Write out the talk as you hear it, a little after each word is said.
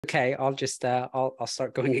Okay, I'll just I'll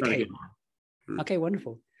start going again. Okay,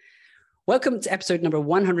 wonderful. Welcome to episode number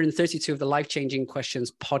 132 of the Life-Changing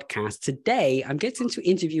Questions podcast. Today, I'm getting to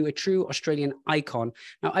interview a true Australian icon.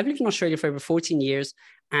 Now, I've lived in Australia for over 14 years,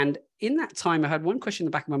 and in that time, I had one question in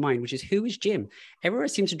the back of my mind, which is, who is Jim? Everywhere I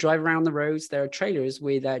seem to drive around the roads, there are trailers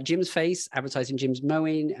with Jim's face, advertising Jim's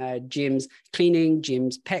mowing, Jim's cleaning,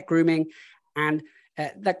 Jim's pet grooming, and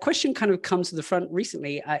that question kind of comes to the front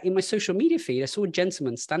recently. In my social media feed, I saw a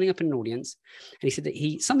gentleman standing up in an audience, and he said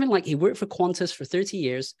that something like he worked for Qantas for 30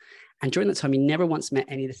 years, and during that time, he never once met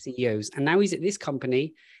any of the CEOs. And now he's at this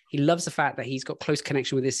company. He loves the fact that he's got close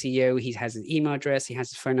connection with his CEO. He has his email address, he has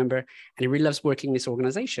his phone number, and he really loves working in this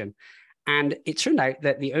organization. And it turned out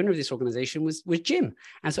that the owner of this organization was Jim.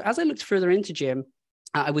 And so as I looked further into Jim,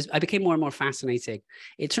 I became more and more fascinated.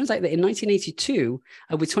 It turns out that in 1982,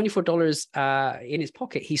 with $24 in his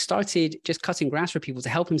pocket, he started just cutting grass for people to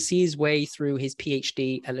help him see his way through his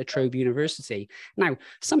PhD at Latrobe University. Now,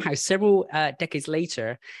 somehow, several decades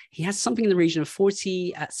later, he has something in the region of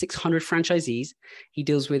 4,600 franchisees. He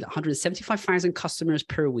deals with 175,000 customers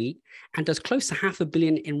per week and does close to $500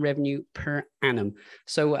 million in revenue per annum.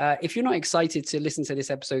 So if you're not excited to listen to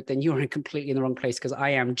this episode, then you are completely in the wrong place, because I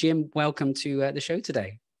am. Jim, welcome to the show today.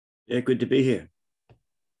 Yeah, good to be here.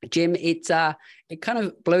 Jim, it kind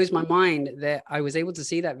of blows my mind that I was able to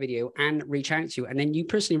see that video and reach out to you, and then you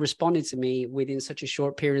personally responded to me within such a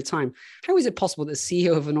short period of time. How is it possible that the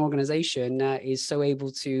CEO of an organization is so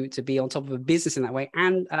able to be on top of a business in that way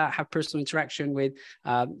and have personal interaction with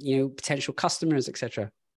potential customers, etc.?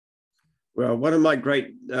 Well, one of my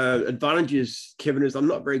great advantages, Kevin, is I'm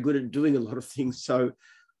not very good at doing a lot of things. So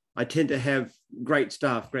I tend to have great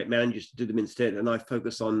staff, great managers to do them instead. And I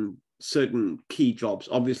focus on certain key jobs,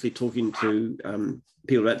 obviously talking to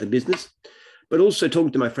people about the business, but also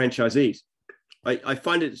talking to my franchisees. I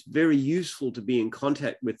find it's very useful to be in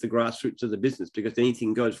contact with the grassroots of the business, because if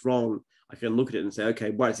anything goes wrong, I can look at it and say,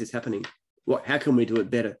 okay, why is this happening? How can we do it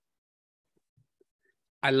better?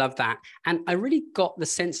 I love that. And I really got the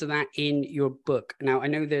sense of that in your book. Now, I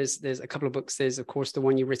know there's a couple of books. There's, of course, the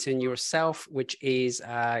one you've written yourself, which is,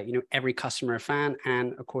 Every Customer a Fan.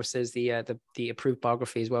 And of course, there's the approved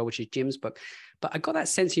biography as well, which is Jim's book. But I got that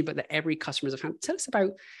sense in your book that every customer is a fan. Tell us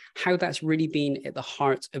about how that's really been at the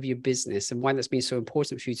heart of your business and why that's been so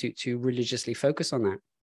important for you to religiously focus on that.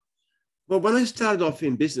 Well, when I started off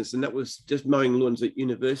in business, and that was just mowing lawns at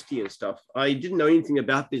university and stuff, I didn't know anything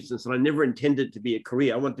about business, and I never intended it to be a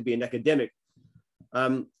career. I wanted to be an academic.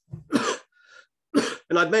 And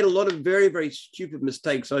I've made a lot of very, very stupid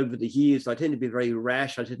mistakes over the years. I tend to be very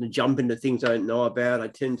rash. I tend to jump into things I don't know about. I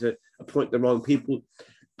tend to appoint the wrong people.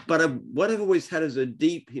 But what I've always had is a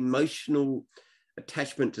deep emotional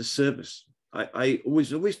attachment to service. I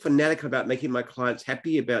was always fanatic about making my clients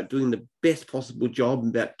happy, about doing the best possible job,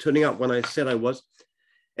 about turning up when I said I was.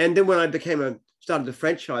 And then when I started the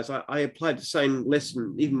franchise, I applied the same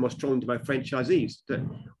lesson even more strongly to my franchisees. That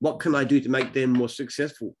what can I do to make them more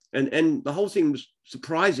successful? And the whole thing was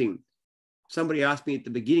surprising. Somebody asked me at the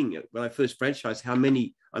beginning, when I first franchised, how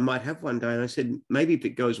many I might have one day. And I said, maybe if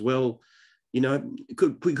it goes well, we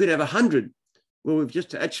could have 100. Well, we've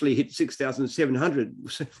just actually hit 6,700.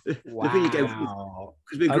 Wow.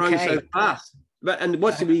 Because we're growing so fast. And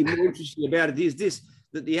what's really more interesting about it is this,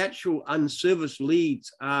 that the actual unserviced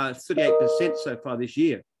leads are 38% so far this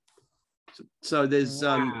year. So there's,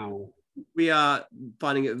 we are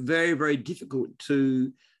finding it very, very difficult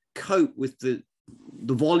to cope with the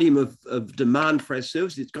volume of demand for our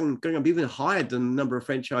services. It's going to be even higher than the number of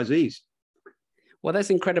franchisees. Well,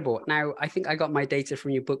 that's incredible. Now, I think I got my data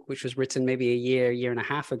from your book, which was written maybe a year and a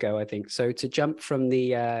half ago, I think. So to jump from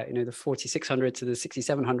the 4,600 to the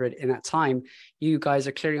 6,700 in that time, you guys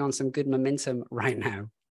are clearly on some good momentum right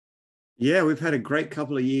now. Yeah, we've had a great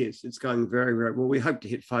couple of years. It's going very, very well. We hope to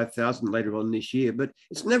hit 5,000 later on this year, but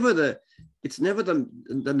it's never the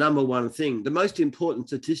number one thing. The most important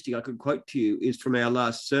statistic I could quote to you is from our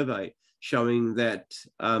last survey, showing that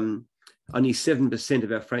only 7%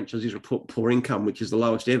 of our franchisees report poor income, which is the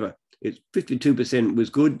lowest ever. It's 52% was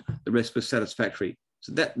good, the rest was satisfactory.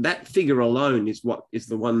 So that figure alone is what is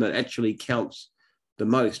the one that actually counts the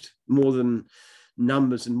most, more than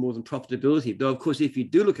numbers and more than profitability. Though, of course, if you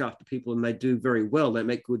do look after people and they do very well, they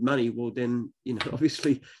make good money, well, then,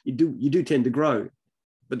 obviously you do tend to grow.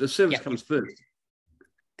 But the service comes first.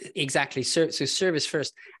 Exactly. So service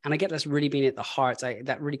first. And I get that's really been at the heart.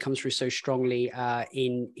 That really comes through so strongly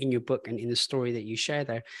in your book and in the story that you share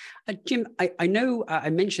there. Jim, I know I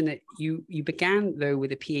mentioned that you began, though,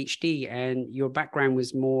 with a PhD, and your background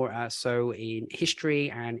was more so in history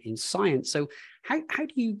and in science. So How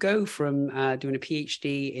do you go from doing a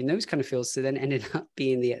PhD in those kind of fields to then ending up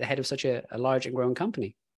being the head of such a large and growing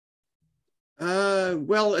company?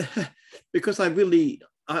 Well, because I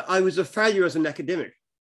was a failure as an academic.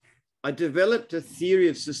 I developed a theory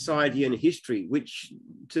of society and history, which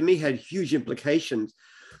to me had huge implications,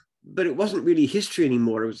 but it wasn't really history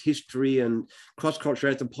anymore. It was history and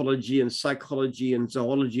cross-cultural anthropology and psychology and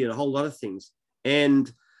zoology and a whole lot of things.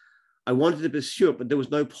 And I wanted to pursue it, but there was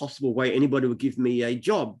no possible way anybody would give me a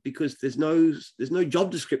job because there's no job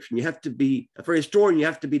description. You have to be, for a historian, you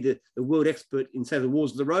have to be the world expert in, say, the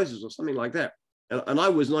Wars of the Roses or something like that. And I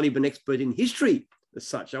was not even expert in history as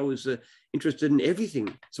such. I was interested in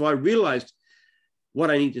everything. So I realized what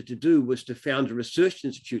I needed to do was to found a research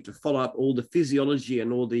institute to follow up all the physiology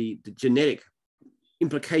and all the genetic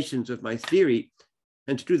implications of my theory.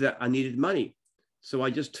 And to do that, I needed money. So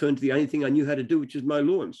I just turned to the only thing I knew how to do, which is mow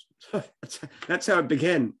lawns. That's how it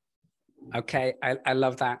began. Okay, I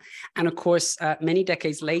love that. And of course, many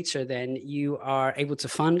decades later, then you are able to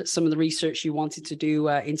fund some of the research you wanted to do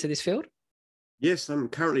into this field? Yes, I'm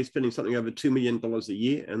currently spending something over $2 million a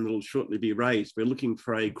year, and it'll shortly be raised. We're looking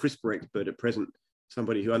for a CRISPR expert at present,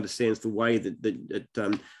 somebody who understands the way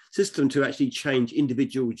that system to actually change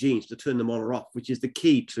individual genes to turn them on or off, which is the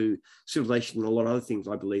key to civilization and a lot of other things,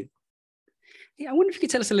 I believe. Yeah, I wonder if you could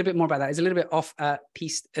tell us a little bit more about that. It's a little bit off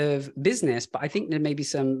piece of business, but I think there may be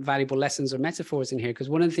some valuable lessons or metaphors in here, because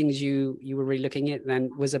one of the things you were really looking at then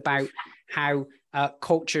was about how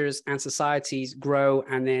cultures and societies grow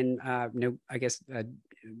and then,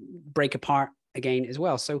 break apart again as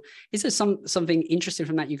well. So is there something interesting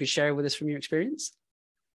from that you could share with us from your experience?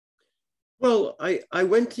 Well, I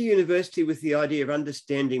went to university with the idea of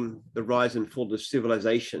understanding the rise and fall of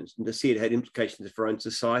civilizations and to see it had implications for our own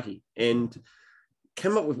society, and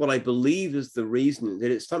came up with what I believe is the reason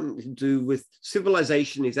that it's something to do with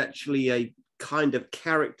civilization is actually a kind of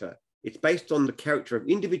character. It's based on the character of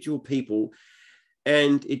individual people,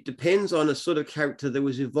 and it depends on a sort of character that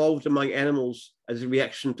was evolved among animals as a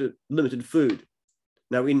reaction to limited food.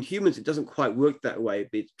 Now, in humans, it doesn't quite work that way.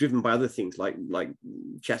 It's driven by other things like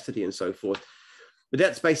chastity and so forth. But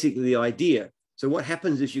that's basically the idea. So what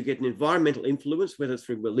happens is you get an environmental influence, whether it's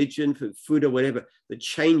through religion, through food or whatever, that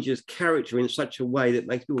changes character in such a way that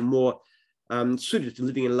makes people more suited to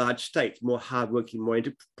living in large states, more hardworking, more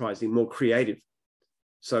enterprising, more creative.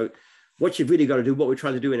 So what you've really got to do, what we're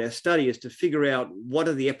trying to do in our study is to figure out what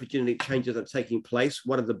are the epigenetic changes that are taking place,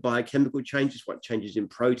 what are the biochemical changes, what changes in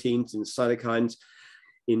proteins and cytokines,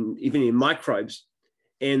 even in microbes,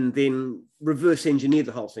 and then reverse engineer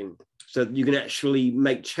the whole thing so that you can actually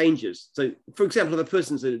make changes. So, for example, if a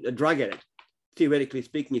person's a drug addict, theoretically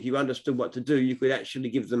speaking, if you understood what to do, you could actually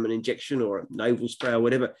give them an injection or a nasal spray or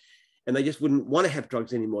whatever, and they just wouldn't want to have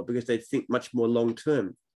drugs anymore because they'd think much more long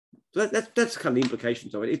term. So that's kind of the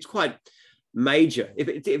implications of it. It's quite major. If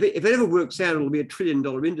it ever works out, it'll be $1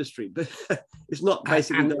 trillion industry, but it's not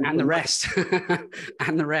basically. And the rest,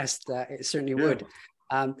 and the rest, it certainly would.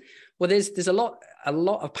 Well, there's a lot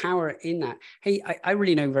of power in that. Hey, I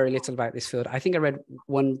really know very little about this field. I think I read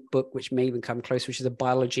one book which may even come close, which is The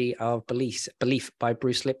Biology of Belief by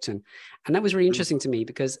Bruce Lipton. And that was really interesting to me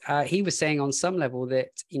because he was saying on some level that,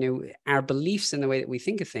 our beliefs in the way that we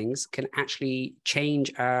think of things can actually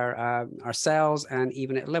change our cells and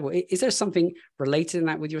even at a level. Is there something related in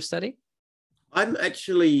that with your study? I'm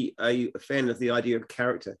actually a fan of the idea of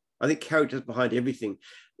character. I think character is behind everything.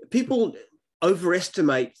 People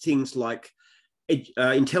overestimate things like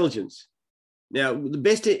intelligence. Now, the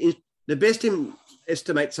best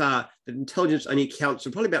estimates are that intelligence only accounts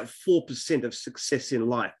for probably about 4% of success in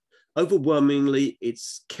life. Overwhelmingly,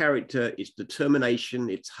 it's character, it's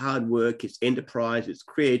determination, it's hard work, it's enterprise, it's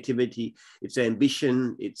creativity, it's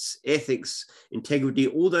ambition, it's ethics, integrity.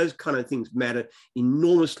 All those kind of things matter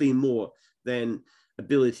enormously more than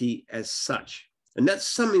ability as such. And that's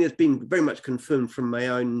something that's been very much confirmed from my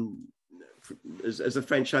own as a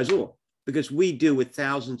franchisor, because we deal with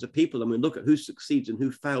thousands of people and we look at who succeeds and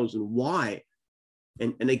who fails and why.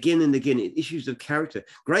 And again, issues of character.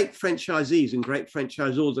 Great franchisees and great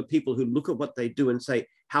franchisors are people who look at what they do and say,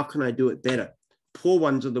 how can I do it better? Poor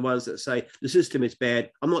ones are the ones that say, the system is bad.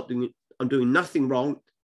 I'm doing nothing wrong.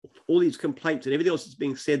 All these complaints and everything else that's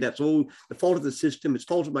being said, that's all the fault of the system. It's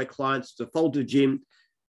the fault of my clients. It's the fault of Jim.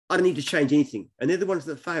 I don't need to change anything. And they're the ones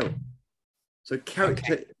that fail. So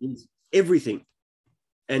character is everything.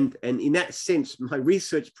 And in that sense, my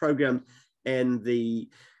research program and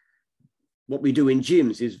what we do in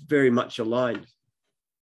gyms is very much aligned.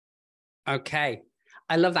 Okay.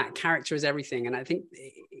 I love that. Character is everything. And I think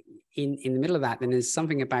in the middle of that, then there's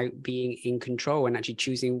something about being in control and actually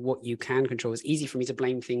choosing what you can control. It's easy for me to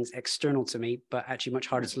blame things external to me, but actually much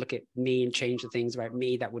harder to look at me and change the things about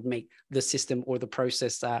me that would make the system or the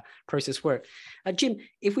process work. Jim,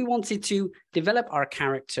 if we wanted to develop our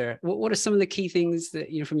character, what are some of the key things that,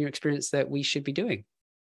 from your experience, that we should be doing?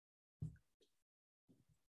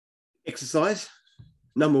 Exercise,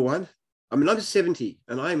 number one. I mean, I'm 70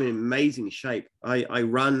 and I'm in amazing shape. I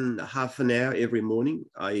run half an hour every morning.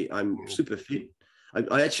 I'm super fit.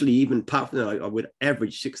 I actually, even apart from that, I would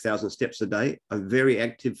average 6,000 steps a day. I'm very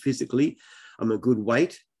active physically. I'm a good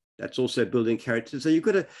weight. That's also building character. So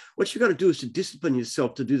what you've got to do is to discipline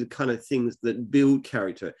yourself to do the kind of things that build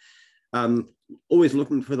character. Always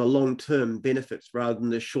looking for the long-term benefits rather than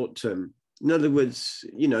the short-term. In other words,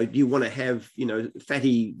 do you want to have,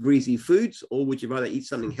 fatty, greasy foods, or would you rather eat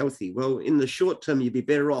something healthy? Well, in the short term, you'd be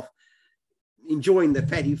better off enjoying the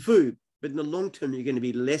fatty food, but in the long term, you're going to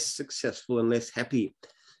be less successful and less happy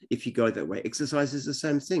if you go that way. Exercise is the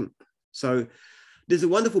same thing. So there's a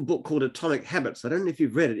wonderful book called Atomic Habits. I don't know if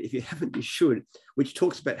you've read it. If you haven't, you should, which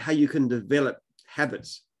talks about how you can develop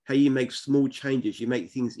habits, how you make small changes, you make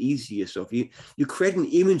things easy yourself. You create an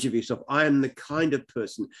image of yourself. I am the kind of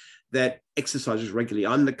person that exercises regularly.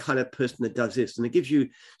 I'm the kind of person that does this. And it gives you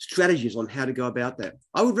strategies on how to go about that.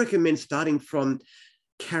 I would recommend starting from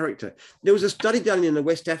character. There was a study done in a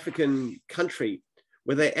West African country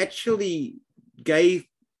where they actually gave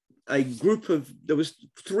there was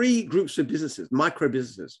 3 groups of businesses, micro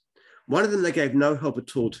businesses. One of them they gave no help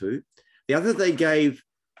at all to. The other they gave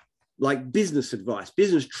like business advice,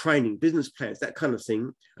 business training, business plans, that kind of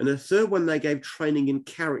thing. And the third one, they gave training in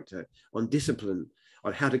character, on discipline,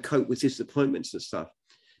 on how to cope with disappointments and stuff.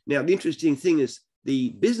 Now, the interesting thing is the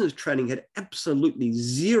business training had absolutely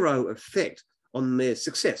zero effect on their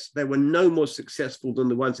success. They were no more successful than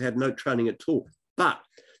the ones that had no training at all. But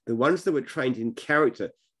the ones that were trained in character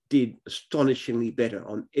did astonishingly better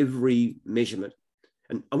on every measurement.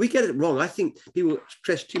 And we get it wrong. I think people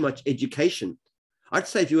stress too much education. I'd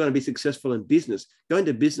say if you want to be successful in business, going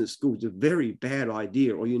to business school is a very bad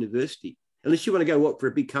idea, or university, unless you want to go work for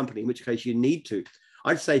a big company, in which case you need to.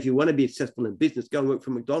 I'd say if you want to be successful in business, go and work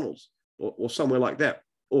for McDonald's or somewhere like that,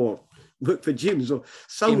 or work for gyms or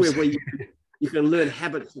somewhere where you can learn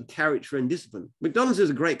habits of character and discipline. McDonald's is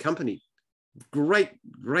a great company, great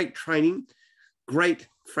training, great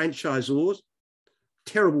franchisors,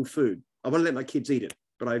 terrible food. I want to let my kids eat it,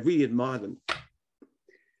 but I really admire them.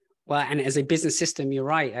 Well, and as a business system, you're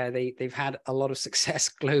right. They've had a lot of success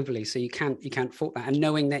globally, so you can't fault that. And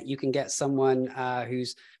knowing that you can get someone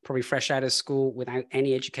who's probably fresh out of school without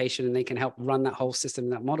any education, and they can help run that whole system,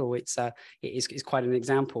 that model, it is quite an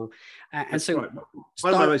example. And so, right.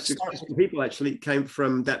 One of my most successful people actually came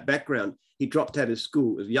from that background. He dropped out of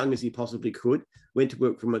school as young as he possibly could, went to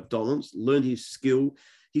work for McDonald's, learned his skill.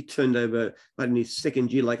 He turned over, in his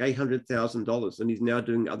second year, like $800,000, and he's now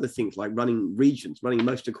doing other things like running regions, running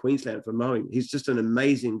most of Queensland for mowing. He's just an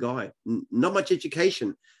amazing guy. Not much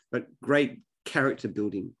education, but great character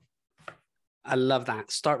building. I love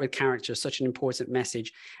that. Start with character, such an important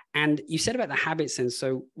message. And you said about the habits, and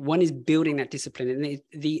so one is building that discipline. And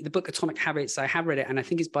the book Atomic Habits, I have read it, and I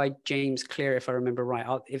think it's by James Clear, if I remember right.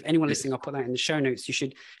 If anyone listening, I'll put that in the show notes. You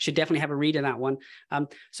should definitely have a read of that one.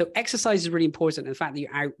 So exercise is really important. And the fact that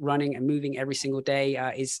you're out running and moving every single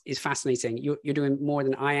day is fascinating. You're doing more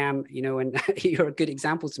than I am, and you're a good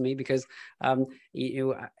example to me because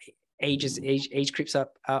age creeps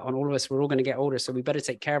up on all of us. We're all going to get older, so we better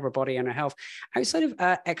take care of our body and our health. Outside of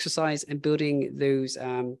exercise and building those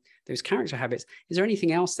character habits, is there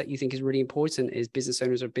anything else that you think is really important as business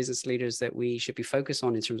owners or business leaders that we should be focused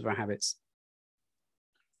on in terms of our habits?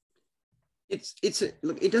 It's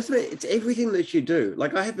everything that you do.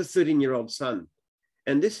 Like, I have a 13-year-old son,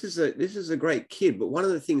 and this is a great kid. But one of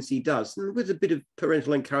the things he does, and with a bit of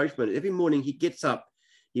parental encouragement, every morning he gets up,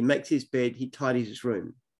 he makes his bed, he tidies his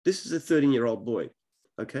room. This is a 13-year-old boy,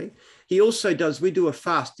 okay? He also we do a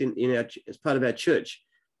fast as part of our church,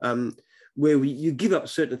 where you give up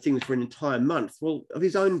certain things for an entire month. Well, of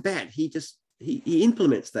his own bat, he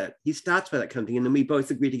implements that. He starts with that kind of thing, and then we both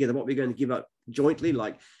agree together what we're going to give up jointly.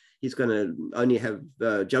 Like, he's going to only have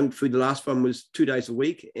junk food. The last one was 2 days a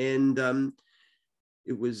week, and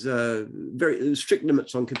it was very strict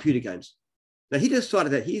limits on computer games. Now, he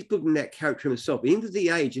decided that he's building that character himself. Into the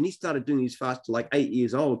age, and he started doing his fast at like 8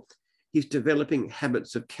 years old, he's developing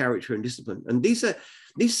habits of character and discipline. And these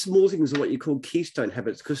small things are what you call keystone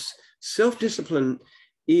habits, because self-discipline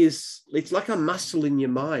it's like a muscle in your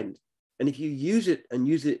mind. And if you use it on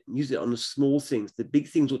the small things, the big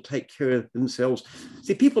things will take care of themselves.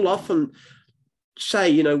 See, people often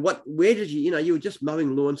say, where did you were just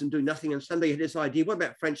mowing lawns and doing nothing, and suddenly you had this idea, what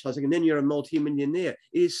about franchising? And then you're a multi-millionaire.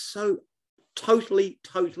 It is so totally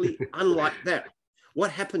unlike that.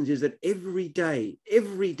 What happens is that every day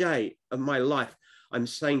of my life, I'm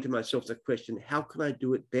saying to myself the question, how can I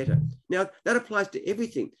do it better? Now, that applies to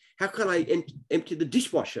everything. How can I empty the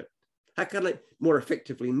dishwasher? How can I more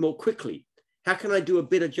effectively, more quickly? How can I do a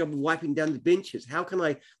better job of wiping down the benches? How can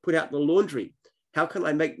I put out the laundry? How can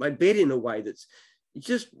I make my bed in a way that's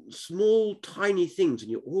just small, tiny things?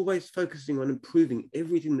 And you're always focusing on improving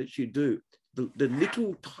everything that you do. The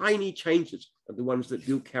little tiny changes are the ones that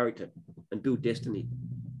build character and build destiny.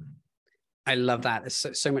 I love that.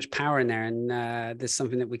 There's so much power in there. And there's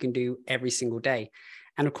something that we can do every single day.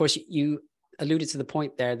 And of course, you alluded to the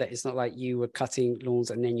point there that it's not like you were cutting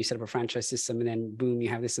lawns and then you set up a franchise system and then boom, you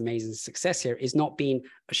have this amazing success here. It's not been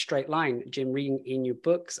a straight line. Jim, reading in your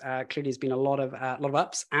books, clearly there's been a lot of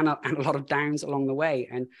ups and a lot of downs along the way.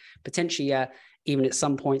 And potentially, even at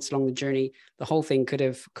some points along the journey, the whole thing could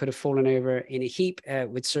have fallen over in a heap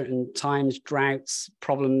with certain times, droughts,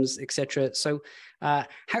 problems, etc. So how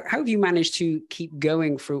have you managed to keep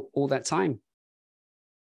going through all that time?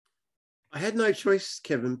 I had no choice,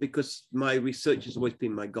 Kevin, because my research has always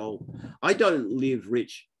been my goal. I don't live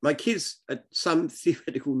rich. My kids, at some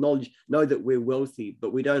theoretical knowledge, know that we're wealthy,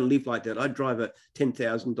 but we don't live like that. I drive a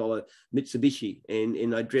 $10,000 Mitsubishi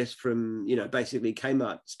and I dress from, basically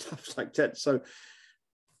Kmart, stuff like that. So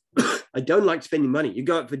I don't like spending money. You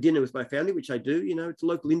go out for dinner with my family, which I do, it's a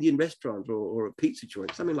local Indian restaurant or a pizza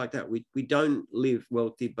joint, something like that. We don't live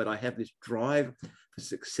wealthy, but I have this drive for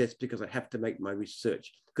success because I have to make my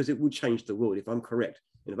research, because it will change the world if I'm correct.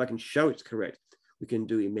 And if I can show it's correct, we can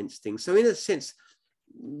do immense things. So in a sense,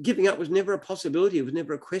 giving up was never a possibility. It was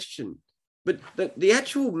never a question. But the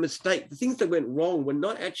actual mistake, the things that went wrong were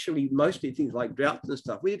not actually mostly things like droughts and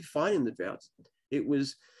stuff. We did fine in the droughts. It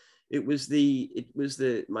was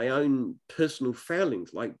my own personal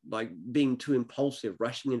failings, like being too impulsive,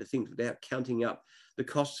 rushing into things without counting up the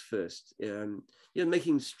costs first,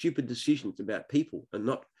 making stupid decisions about people and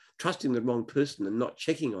not trusting the wrong person and not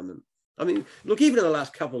checking on them. I mean, look, even in the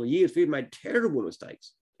last couple of years, we've made terrible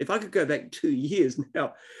mistakes. If I could go back 2 years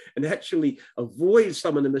now and actually avoid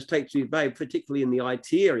some of the mistakes we've made, particularly in the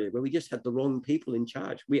IT area, where we just had the wrong people in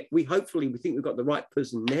charge. We hopefully think we've got the right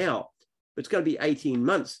person now, but it's going to be 18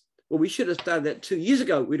 months. Well, we should have started that 2 years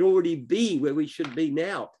ago. We'd already be where we should be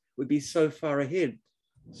now. We'd be so far ahead.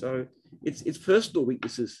 So it's personal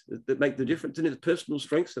weaknesses that make the difference, and it's personal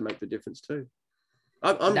strengths that make the difference too.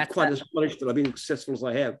 I'm quite astonished that I've been successful as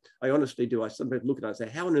I have. I honestly do. I sometimes look at it and I say,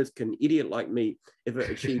 how on earth can an idiot like me ever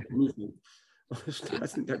achieve anything? Honestly, I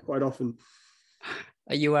think that quite often.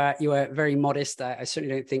 You are very modest. I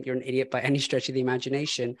certainly don't think you're an idiot by any stretch of the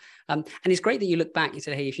imagination. And it's great that you look back. You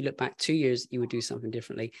said, hey, if you look back 2 years, you would do something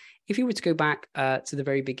differently. If you were to go back to the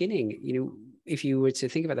very beginning, if you were to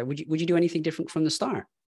think about that, would you do anything different from the start?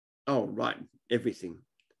 Oh, right. Everything.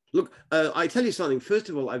 Look, I tell you something. First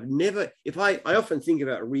of all, I often think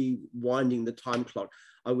about rewinding the time clock.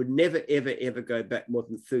 I would never, ever, ever go back more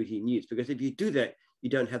than 13 years, because if you do that, you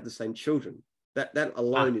don't have the same children. That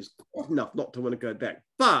alone is enough not to want to go back.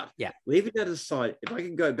 But leaving that aside, if I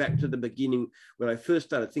can go back to the beginning when I first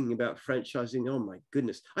started thinking about franchising, oh my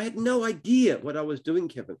goodness, I had no idea what I was doing,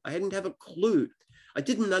 Kevin. I didn't have a clue. I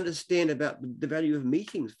didn't understand about the value of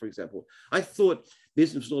meetings, for example. I thought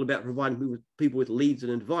business was all about providing people with leads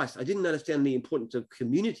and advice. I didn't understand the importance of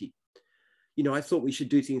community. I thought we should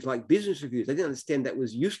do things like business reviews. I didn't understand that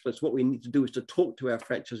was useless. What we need to do is to talk to our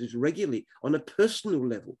franchisees regularly on a personal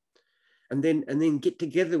level. And then get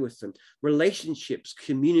together with them. Relationships,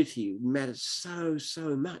 community matters so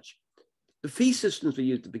much. The fee systems we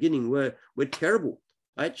used at the beginning were terrible.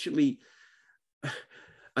 I didn't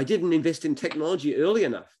invest in technology early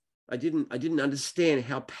enough. I didn't understand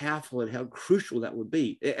how powerful and how crucial that would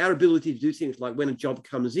be. Our ability to do things like when a job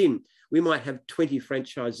comes in, we might have 20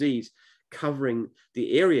 franchisees covering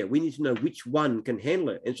the area. We need to know which one can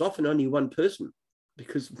handle it. And it's often only one person,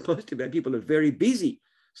 because most of our people are very busy.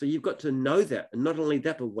 So you've got to know that. And not only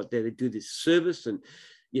that, but what they do this service and,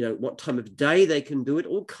 what time of day they can do it,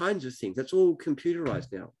 all kinds of things. That's all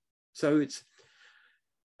computerized now. So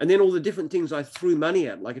and then all the different things I threw money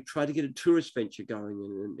at, like I tried to get a tourist venture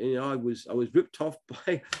going. And I was ripped off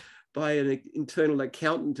by an internal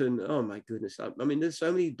accountant. And oh my goodness. I mean, there's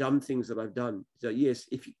so many dumb things that I've done. So yes,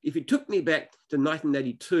 if it took me back to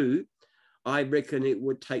 1982, I reckon it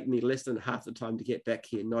would take me less than half the time to get back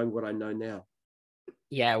here, knowing what I know now.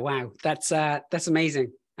 Yeah, wow, that's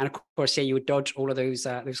amazing. And of course, yeah, you would dodge all of those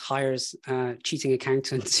hires, cheating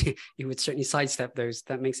accountants. You would certainly sidestep those.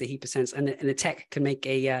 That makes a heap of sense. And the tech can make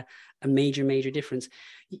a major difference.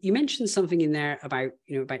 You mentioned something in there about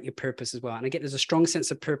about your purpose as well. And I get there's a strong sense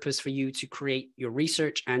of purpose for you to create your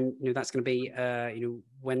research, and that's going to be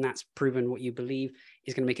when that's proven what you believe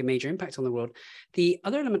is going to make a major impact on the world. The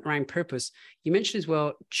other element around purpose, you mentioned as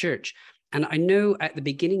well, church. And I know at the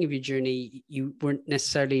beginning of your journey, you weren't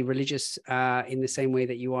necessarily religious in the same way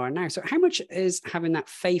that you are now. So how much is having that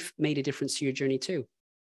faith made a difference to your journey too?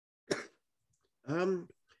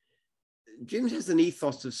 Jim has an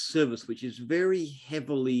ethos of service, which is very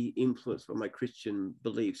heavily influenced by my Christian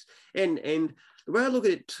beliefs. And the way I look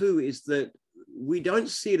at it too is that we don't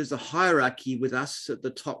see it as a hierarchy with us at the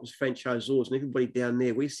top as franchisors and everybody down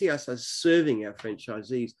there. We see us as serving our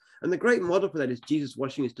franchisees. And the great model for that is Jesus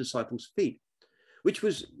washing his disciples' feet, which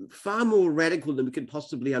was far more radical than we could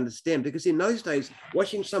possibly understand. Because in those days,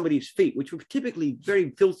 washing somebody's feet, which were typically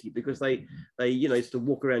very filthy because they used to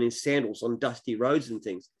walk around in sandals on dusty roads and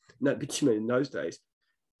things. No, but in those days.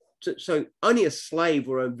 So only a slave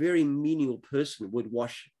or a very menial person would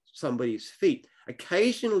wash somebody's feet.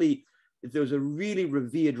 Occasionally, if there was a really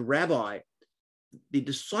revered rabbi, the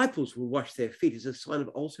disciples would wash their feet as a sign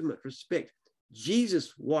of ultimate respect.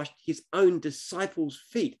 Jesus washed his own disciples'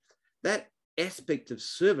 feet. That aspect of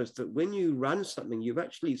service, that when you run something, you're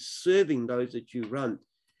actually serving those that you run,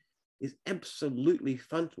 is absolutely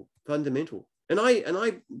fundamental. And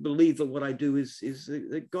I believe that what I do is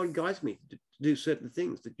that God guides me to do certain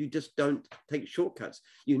things, that you just don't take shortcuts.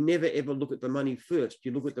 You never, ever look at the money first.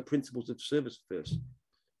 You look at the principles of service first,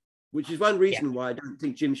 which is one reason why I don't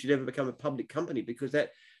think Jim should ever become a public company, because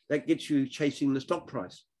that gets you chasing the stock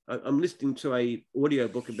price. I'm listening to a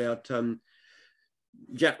audiobook about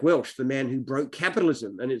Jack Welch, the man who broke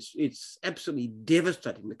capitalism, and it's absolutely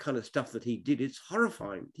devastating, the kind of stuff that he did. It's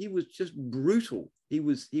horrifying. He was just brutal. He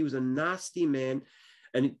was a nasty man,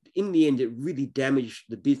 and in the end, it really damaged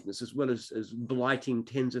the business as well as blighting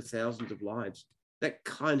tens of thousands of lives. That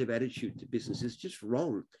kind of attitude to business is just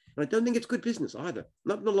wrong, and I don't think it's good business either.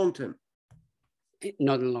 Not in the long term.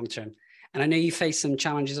 Not in the long term. And I know you faced some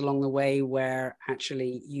challenges along the way where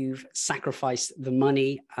actually you've sacrificed the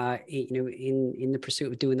money, in the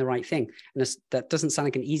pursuit of doing the right thing. And that doesn't sound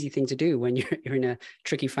like an easy thing to do when you're in a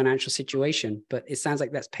tricky financial situation, but it sounds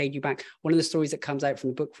like that's paid you back. One of the stories that comes out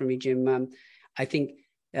from the book from me, Jim, I think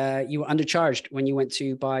you were undercharged when you went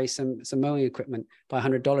to buy some mowing equipment by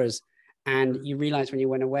 $100. And you realized when you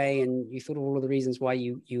went away and you thought of all of the reasons why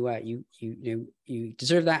you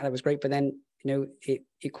deserve that. That was great. But then,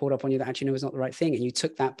 it caught up on you that actually, it's not the right thing. And you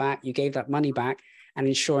took that back, you gave that money back. And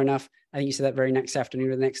then sure enough, I think you said that very next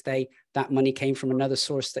afternoon or the next day, that money came from another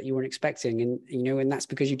source that you weren't expecting. And, and that's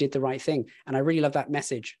because you did the right thing. And I really love that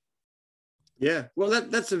message. Yeah, well,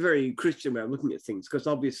 that's a very Christian way of looking at things, because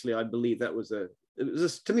obviously I believe that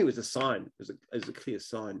to me, it was a sign, as a clear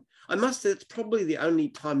sign. I must say it's probably the only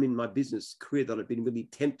time in my business career that I've been really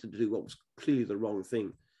tempted to do what was clearly the wrong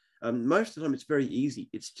thing. Most of the time, it's very easy.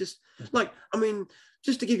 It's just like,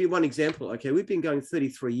 just to give you one example, okay, we've been going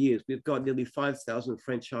 33 years. We've got nearly 5,000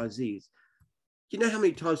 franchisees. Do you know how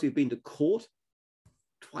many times we've been to court?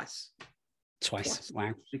 Twice.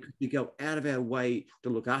 Wow. Because we go out of our way to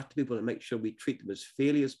look after people and make sure we treat them as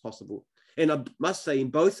fairly as possible. And I must say,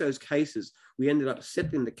 in both those cases, we ended up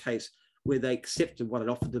settling the case where they accepted what I'd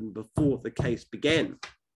offered them before the case began.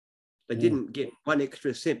 They didn't get one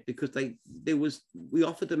extra cent because we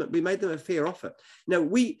offered them, we made them a fair offer. Now,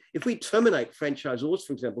 if we terminate franchisors,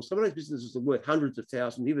 for example, some of those businesses are worth hundreds of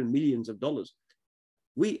thousands, even millions of dollars.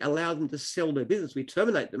 We allow them to sell their business. We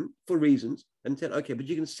terminate them for reasons and said, okay, but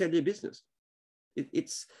you can sell your business.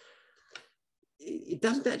 It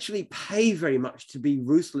doesn't actually pay very much to be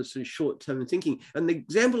ruthless and short-term thinking. And the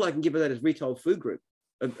example I can give of that is Retail Food Group.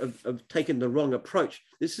 Of taking the wrong approach.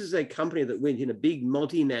 This is a company that went in, a big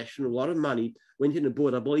multinational, a lot of money, went in and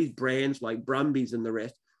bought up all these brands like Brumbies and the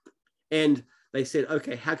rest. And they said,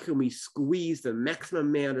 okay, how can we squeeze the maximum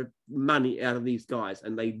amount of money out of these guys?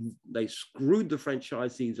 And they screwed the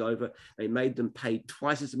franchisees over. They made them pay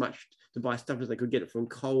twice as much to buy stuff as they could get it from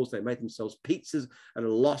Coles. They made themselves pizzas at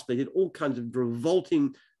a loss. They did all kinds of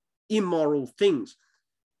revolting, immoral things.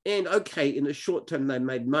 And okay, in the short term, they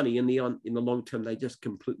made money. In the long term, they just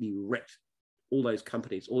completely wrecked all those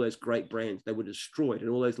companies, all those great brands. They were destroyed, and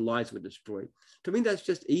all those lives were destroyed. To me, that's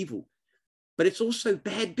just evil. But it's also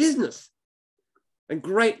bad business. And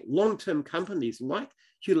great long-term companies like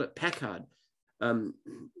Hewlett-Packard,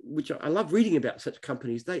 which I love reading about such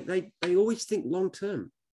companies, they always think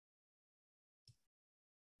long-term.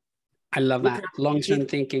 I love that, long-term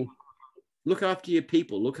thinking. Look after your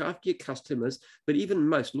people, look after your customers, but even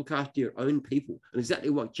most, look after your own people. And exactly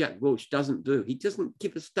what Jack Welch doesn't do. He doesn't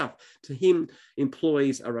give us stuff. To him,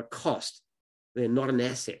 employees are a cost. They're not an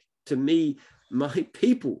asset. To me, my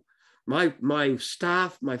people, my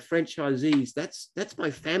staff, my franchisees, that's my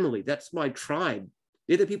family. That's my tribe.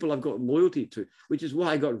 They're the people I've got loyalty to, which is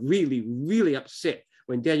why I got really, really upset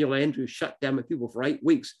when Daniel Andrews shut down my people for 8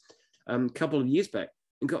 weeks a couple of years back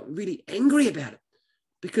and got really angry about it,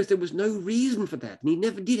 because there was no reason for that. And he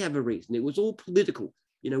never did have a reason. It was all political.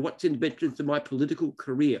 What's in my political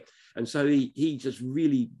career. And so he just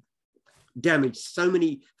really damaged so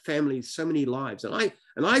many families, so many lives. And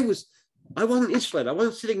I wasn't insulated. I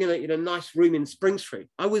wasn't sitting in a nice room in Spring Street.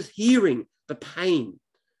 I was hearing the pain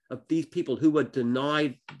of these people who were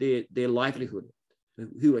denied their livelihood,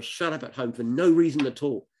 who were shut up at home for no reason at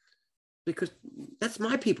all, because that's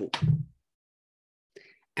my people.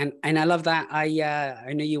 And I love that.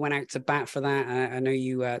 I know you went out to bat for that. I know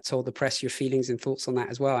you told the press your feelings and thoughts on that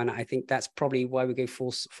as well. And I think that's probably why we go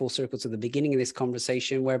full circle to the beginning of this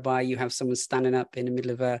conversation, whereby you have someone standing up in the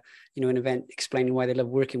middle of an event explaining why they love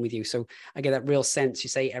working with you. So I get that real sense. You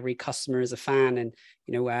say every customer is a fan, and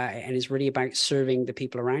and it's really about serving the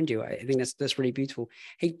people around you. I think that's really beautiful.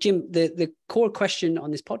 Hey, Jim, the core question on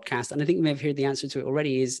this podcast, and I think we may have heard the answer to it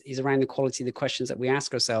already, is around the quality of the questions that we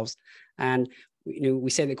ask ourselves. And we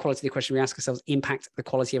say the quality of the question we ask ourselves impact the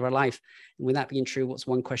quality of our life. And with that being true, what's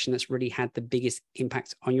one question that's really had the biggest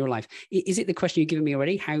impact on your life? Is it the question you've given me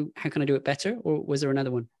already? How can I do it better? Or was there another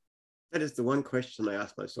one? That is the one question I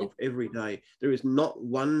ask myself every day. There is not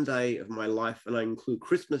one day of my life, and I include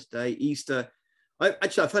Christmas Day, Easter. I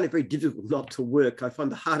find it very difficult not to work. I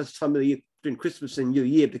find the hardest time of the year during Christmas and New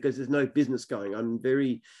Year, because there's no business going. I'm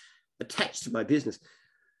very attached to my business.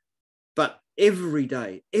 But every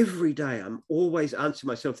day, I'm always answering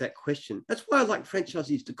myself that question. That's why I like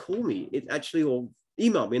franchisees to call me, or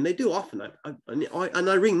email me, and they do often.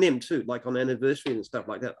 I ring them too, like on anniversary and stuff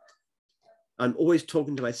like that. I'm always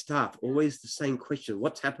talking to my staff, always the same question: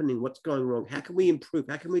 what's happening? What's going wrong? How can we improve?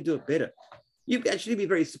 How can we do it better? You'd actually be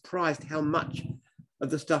very surprised how much of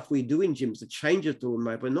the stuff we do in gyms, the changes that were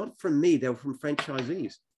made, but not from me, they were from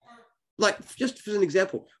franchisees. Like, just for an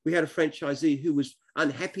example, we had a franchisee who was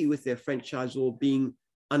unhappy with their franchisor being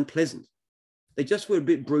unpleasant. They just were a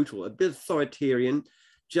bit brutal, a bit authoritarian,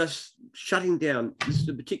 just shutting down. This is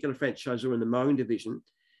a particular franchisor in the mowing division.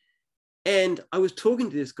 And I was talking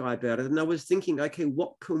to this guy about it, and I was thinking, okay,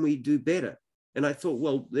 what can we do better? And I thought,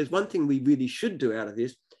 well, there's one thing we really should do out of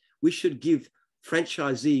this. We should give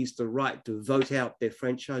franchisees the right to vote out their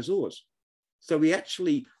franchisors. So we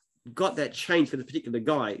actually got that change for the particular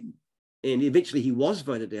guy, and eventually he was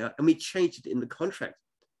voted out, and we changed it in the contract.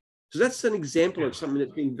 So that's an example of something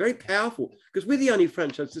that's been very powerful, because we're the only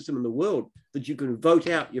franchise system in the world that you can vote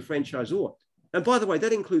out your franchisor. And by the way,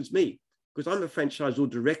 that includes me, because I'm a franchisor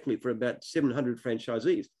directly for about 700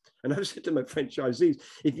 franchisees. And I've said to my franchisees,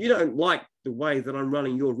 if you don't like the way that I'm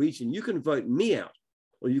running your region, you can vote me out,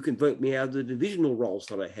 or you can vote me out of the divisional roles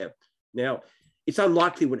that I have. Now, it's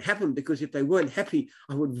unlikely it would happen, because if they weren't happy,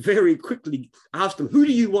 I would very quickly ask them, who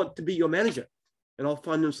do you want to be your manager? And I'll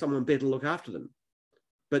find them someone better to look after them.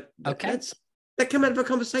 But that came out of a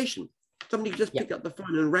conversation. Somebody just picked up the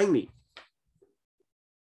phone and rang me.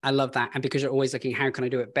 I love that. And because you're always looking, how can I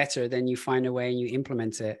do it better? Then you find a way and you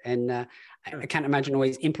implement it. And I can't imagine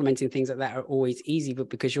always implementing things like that are always easy, but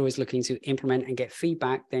because you're always looking to implement and get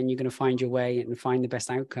feedback, then you're going to find your way and find the best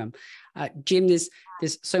outcome. Jim, there's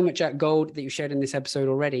so much gold that you shared in this episode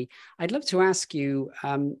already. I'd love to ask you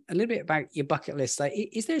a little bit about your bucket list. Like,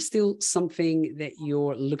 is there still something that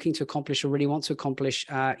you're looking to accomplish or really want to accomplish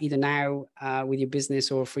either now with your business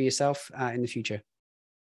or for yourself in the future?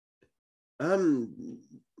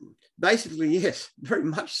 Basically, yes, very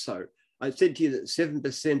much so. I said to you that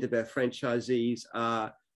 7% of our franchisees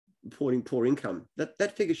are reporting poor income.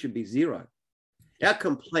 That figure should be 0. Our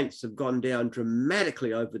complaints have gone down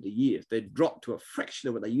dramatically over the years. They've dropped to a fraction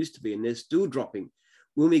of what they used to be, and they're still dropping.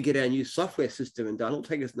 When we get our new software system and done, it'll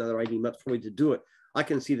take us another 18 months probably to do it. I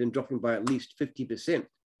can see them dropping by at least 50%.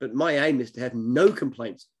 But my aim is to have no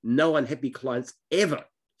complaints, no unhappy clients ever,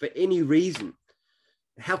 for any reason.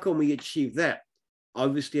 How can we achieve that?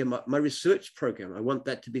 Obviously, my research program, I want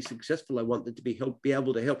that to be successful. I want that to be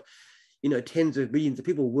able to help, tens of millions of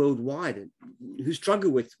people worldwide who struggle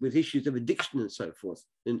with issues of addiction and so forth,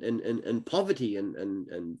 and poverty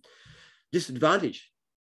and disadvantage.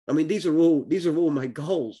 I mean, these are all my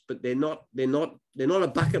goals, but they're not a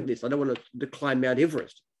bucket list. I don't want to climb Mount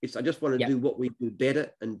Everest. I just want to do what we do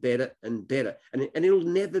better and better and better, and it'll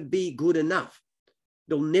never be good enough.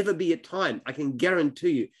 There'll never be a time, I can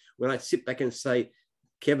guarantee you, when I sit back and say,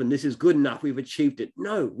 Kevin, this is good enough. We've achieved it.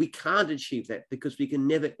 No, we can't achieve that because we can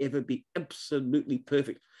never, ever be absolutely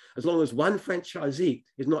perfect. As long as one franchisee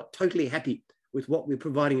is not totally happy with what we're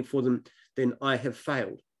providing for them, then I have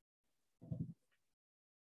failed.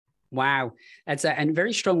 Wow. That's and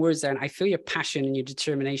very strong words there. And I feel your passion and your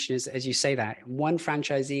determination as you say that. One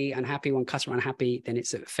franchisee unhappy, one customer unhappy, then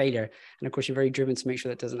it's a failure. And of course, you're very driven to make sure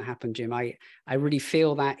that doesn't happen, Jim. I really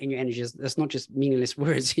feel that in your energy. That's not just meaningless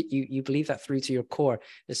words. You believe that through to your core.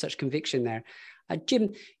 There's such conviction there.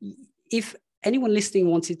 Jim, if anyone listening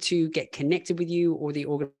wanted to get connected with you or the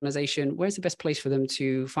organization, where's the best place for them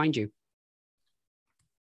to find you?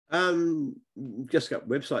 Just got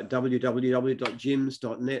website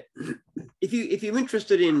www.jims.net. If you're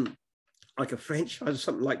interested in like a franchise or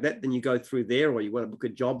something like that, then you go through there, or you want to book a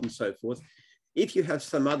job and so forth. If you have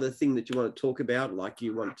some other thing that you want to talk about, like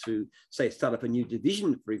you want to say start up a new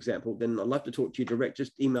division, for example, then I'd love to talk to you direct.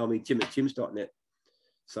 Just email me, jim@jims.net.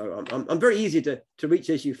 So I'm very easy to reach,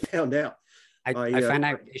 as you found out. I found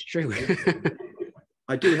out it's true.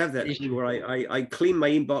 I do have that thing where I clean my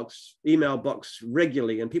email box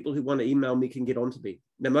regularly, and people who want to email me can get onto me.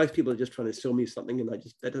 Now, most people are just trying to sell me something, and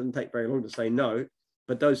that doesn't take very long to say no.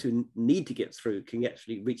 But those who need to get through can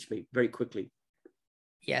actually reach me very quickly.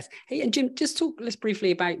 Yes. Hey, and Jim, just talk less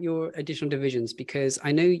briefly about your additional divisions, because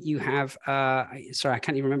I know you have, sorry, I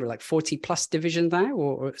can't even remember, like 40 plus divisions now,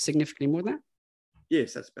 or significantly more than that?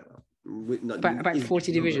 Yes, that's about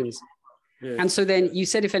 40 divisions. Yeah. And so then you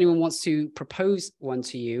said if anyone wants to propose one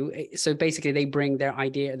to you, so basically they bring their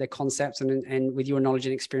idea, their concepts, and with your knowledge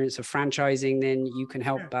and experience of franchising, then you can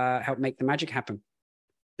help make the magic happen.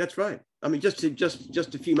 That's right. I mean, just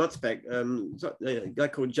a few months back, a guy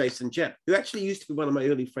called Jason Japp, who actually used to be one of my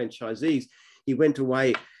early franchisees, he went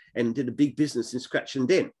away and did a big business in scratch and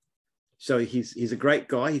dent. So he's a great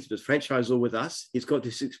guy. He's was franchisor with us. He's got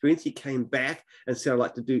this experience. He came back and said, I'd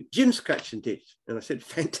like to do Jim scratch and dent. And I said,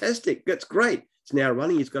 fantastic. That's great. It's now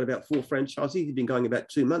running. He's got about 4 franchisees. He's been going about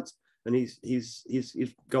 2 months, and he's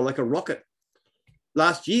gone like a rocket.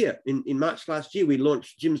 Last year, in March last year, we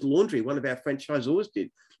launched Jim's Laundry. One of our franchisors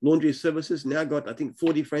did. Laundry services now got, I think,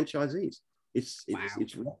 40 franchisees. It's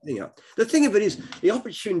ramping up. The thing of it is, the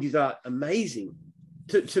opportunities are amazing.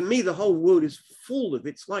 To me, the whole world is full of,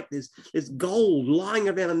 it's like there's gold lying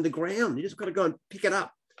around on the ground. You just got to go and pick it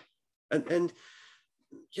up. And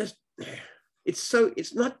just,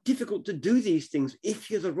 it's not difficult to do these things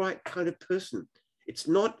if you're the right kind of person. It's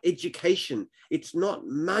not education. It's not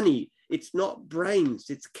money. It's not brains.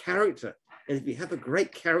 It's character. And if you have a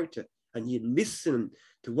great character and you listen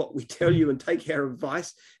to what we tell you and take our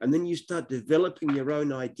advice, and then you start developing your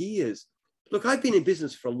own ideas. Look, I've been in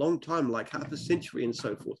business for a long time, like half a century and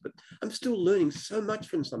so forth, but I'm still learning so much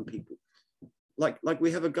from some people. Like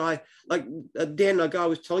we have a guy, like Dan, a guy I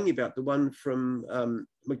was telling you about, the one from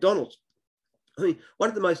McDonald's. I mean, one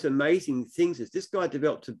of the most amazing things is this guy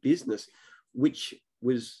developed a business which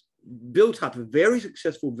was built up a very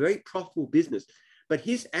successful, very profitable business, but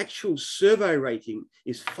his actual survey rating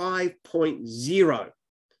is 5.0.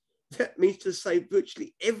 That means to say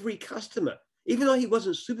virtually every customer, even though he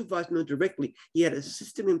wasn't supervising them directly, he had a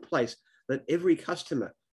system in place that every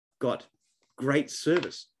customer got great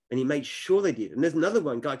service, and he made sure they did. And there's another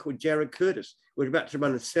one, guy called Jared Curtis. We're about to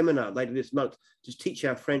run a seminar later this month to teach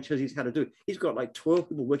our franchisees how to do it. He's got like 12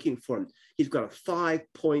 people working for him. He's got a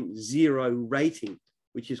 5.0 rating,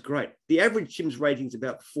 which is great. The average Jim's rating is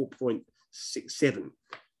about 4.67,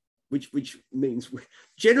 which means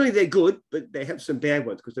generally they're good, but they have some bad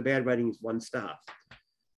ones because the bad rating is 1 star.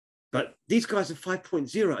 But these guys are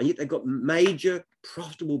 5.0, and yet they've got major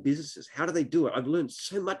profitable businesses. How do they do it? I've learned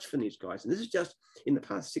so much from these guys. And this is just in the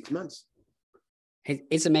past 6 months.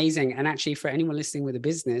 It's amazing. And actually, for anyone listening with a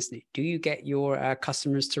business, do you get your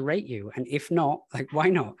customers to rate you? And if not, like, why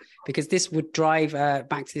not? Because this would drive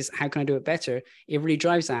back to this, how can I do it better? It really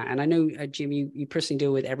drives that. And I know, Jim, you personally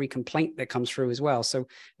deal with every complaint that comes through as well. So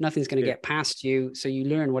nothing's going to get past you. So you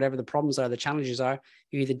learn whatever the problems are, the challenges are,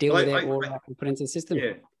 you either deal with it or put it into the system.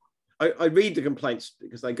 Yeah. I read the complaints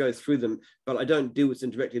because I go through them, but I don't deal with them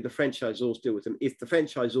directly. The franchisors deal with them. If the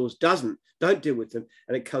franchisors don't deal with them,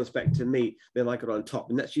 and it comes back to me, then I get on top.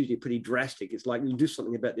 And that's usually pretty drastic. It's like, you do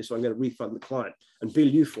something about this, or I'm going to refund the client and bill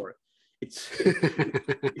you for it. It's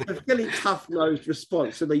a fairly tough-nosed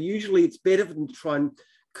response. So it's better for them to try and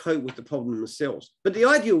cope with the problem themselves. But the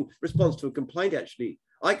ideal response to a complaint, actually,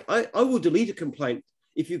 I will delete a complaint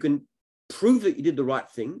if you can prove that you did the right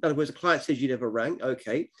thing. In other words, a client says you never rang.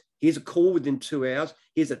 Okay. Here's a call within 2 hours.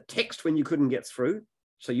 Here's a text when you couldn't get through.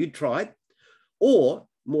 So you tried. Or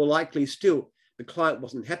more likely still, the client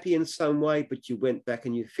wasn't happy in some way, but you went back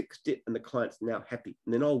and you fixed it and the client's now happy.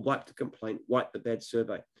 And then I'll wipe the complaint, wipe the bad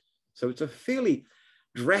survey. So it's a fairly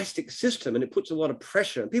drastic system and it puts a lot of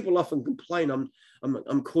pressure. And people often complain I'm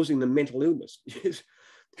causing them mental illness. It's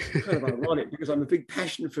kind of ironic because I'm a big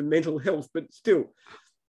passion for mental health, but still,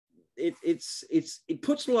 it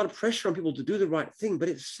puts a lot of pressure on people to do the right thing, but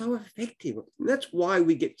it's so effective. And that's why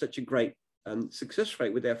we get such a great success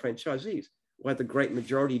rate with our franchisees, why the great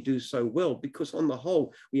majority do so well, because on the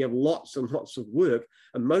whole, we have lots and lots of work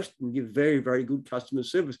and most of them give very, very good customer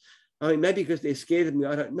service. I mean, maybe because they're scared of me,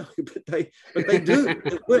 I don't know, but they do.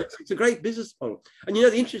 It works. It's a great business model. And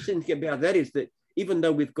the interesting thing about that is that even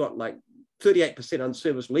though we've got like 38%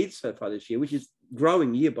 unserviced leads so far this year, which is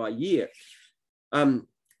growing year by year,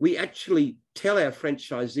 we actually tell our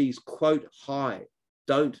franchisees, quote high,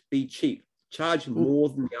 don't be cheap, charge more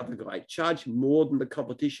than the other guy, charge more than the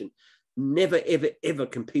competition, never, ever, ever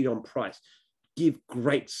compete on price, give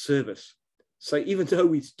great service. So even though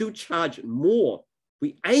we still charge more,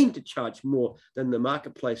 we aim to charge more than the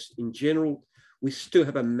marketplace in general, we still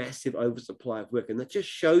have a massive oversupply of work. And that just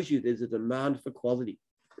shows you there's a demand for quality.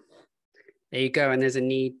 There you go. And there's a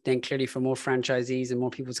need then clearly for more franchisees and more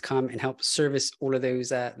people to come and help service all of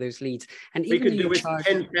those leads. And we could do with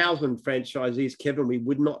 10,000 franchisees, Kevin, we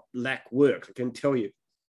would not lack work, I can tell you.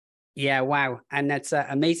 Yeah, wow. And that's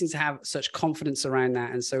amazing to have such confidence around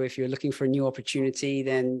that. And so if you're looking for a new opportunity,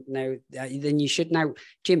 then you should now.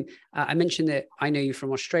 Jim, I mentioned that I know you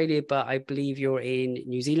from Australia, but I believe you're in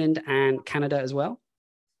New Zealand and Canada as well.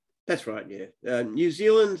 That's right, yeah. New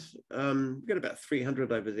Zealand, we've got about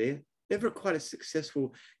 300 over there. Never quite as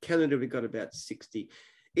successful. Canada, we've got about 60.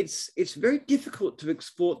 It's very difficult to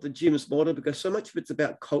export the Jim's model because so much of it's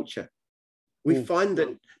about culture. We find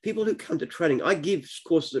that people who come to training, I give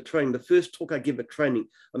courses of training. The first talk I give at training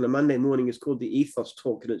on the Monday morning is called the Ethos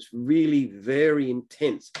Talk, and it's really very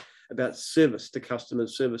intense about service to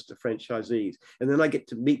customers, service to franchisees. And then I get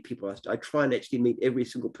to meet people. I try and actually meet every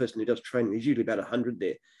single person who does training. There's usually about 100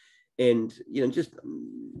 there. And,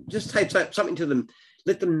 just say something to them,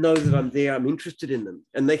 let them know that I'm there, I'm interested in them,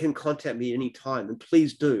 and they can contact me anytime. And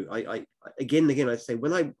please do. I again and again, I say,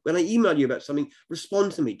 when I email you about something,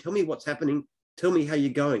 respond to me, tell me what's happening, tell me how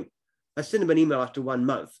you're going. I send them an email after 1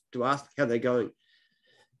 month to ask how they're going.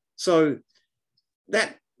 So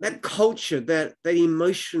that culture, that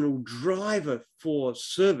emotional driver for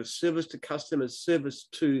service to customers, service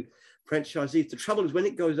to franchisees. The trouble is when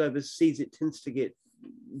it goes overseas, it tends to get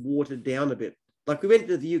watered down a bit. Like we went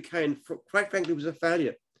to the UK and quite frankly, it was a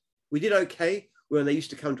failure. We did okay when they used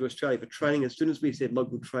to come to Australia for training. As soon as we said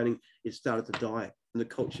local training, it started to die and the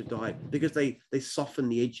culture died because they soften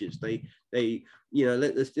the edges.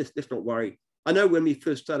 Let's not worry. I know when we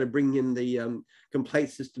first started bringing in the complaint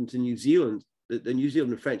system to New Zealand, the New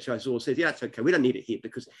Zealand franchisor says, yeah, it's okay. We don't need it here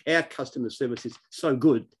because our customer service is so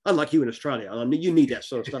good. Unlike you in Australia. I mean, you need that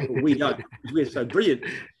sort of stuff, but we don't because we're so brilliant.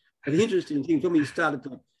 And the interesting thing, when we started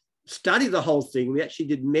to study the whole thing, we actually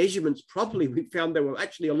did measurements properly. We found they were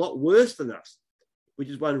actually a lot worse than us, which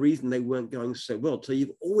is one reason they weren't going so well. So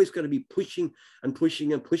you've always got to be pushing and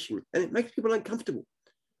pushing and pushing. And it makes people uncomfortable.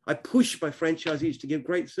 I push my franchisees to give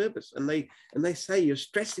great service. And they say, you're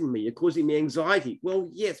stressing me, you're causing me anxiety.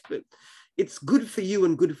 Well, yes, but it's good for you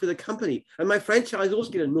and good for the company. And my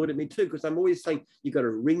franchisors get annoyed at me too, because I'm always saying, you've got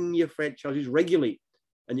to ring your franchisees regularly.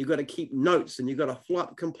 And you've got to keep notes and you've got to follow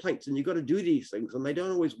up complaints and you've got to do these things. And they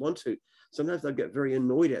don't always want to. Sometimes they get very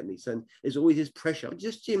annoyed at me. So there's always this pressure.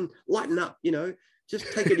 Just, Jim, lighten up, just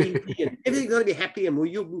take it easy. And everything's going to be happy and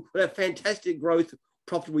you'll have fantastic growth,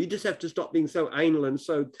 profitable. You just have to stop being so anal and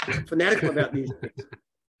so fanatical about these things.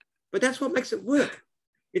 But that's what makes it work.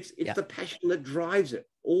 It's the passion that drives it.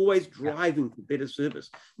 Always driving for better service,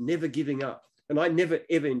 never giving up. And I never,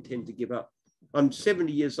 ever intend to give up. I'm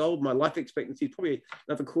 70 years old. My life expectancy is probably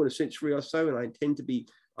another quarter century or so. And I intend to be,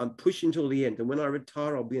 I'm pushing till the end. And when I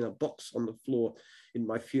retire, I'll be in a box on the floor in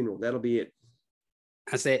my funeral. That'll be it.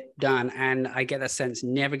 That's it, done. And I get that sense,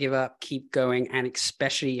 never give up, keep going. And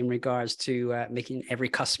especially in regards to making every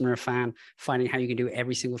customer a fan, finding how you can do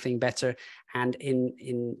every single thing better. And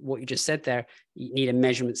in what you just said there, you need a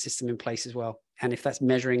measurement system in place as well. And if that's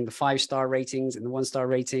measuring the 5-star ratings and the 1-star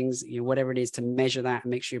ratings, whatever it is to measure that and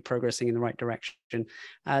make sure you're progressing in the right direction.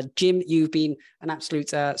 Jim, you've been an absolute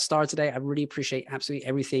star today. I really appreciate absolutely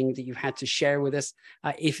everything that you've had to share with us.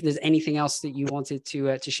 If there's anything else that you wanted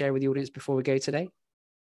to share with the audience before we go today.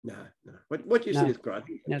 No. What you said is great. I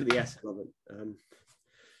think that's the asset of it.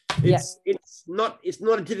 It's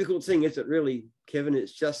not a difficult thing, is it really, Kevin?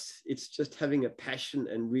 It's just having a passion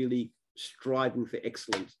and really striving for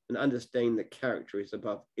excellence and understanding that character is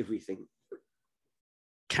above everything.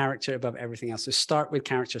 character above everything else. So start with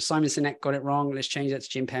character. Simon Sinek got it wrong. Let's change that to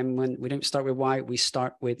Jim Penman. We don't start with why, we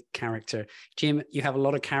start with character. Jim, you have a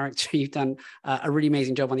lot of character. You've done a really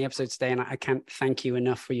amazing job on the episode today, and I can't thank you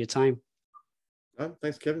enough for your time.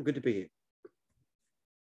 Thanks, Kevin. Good to be here.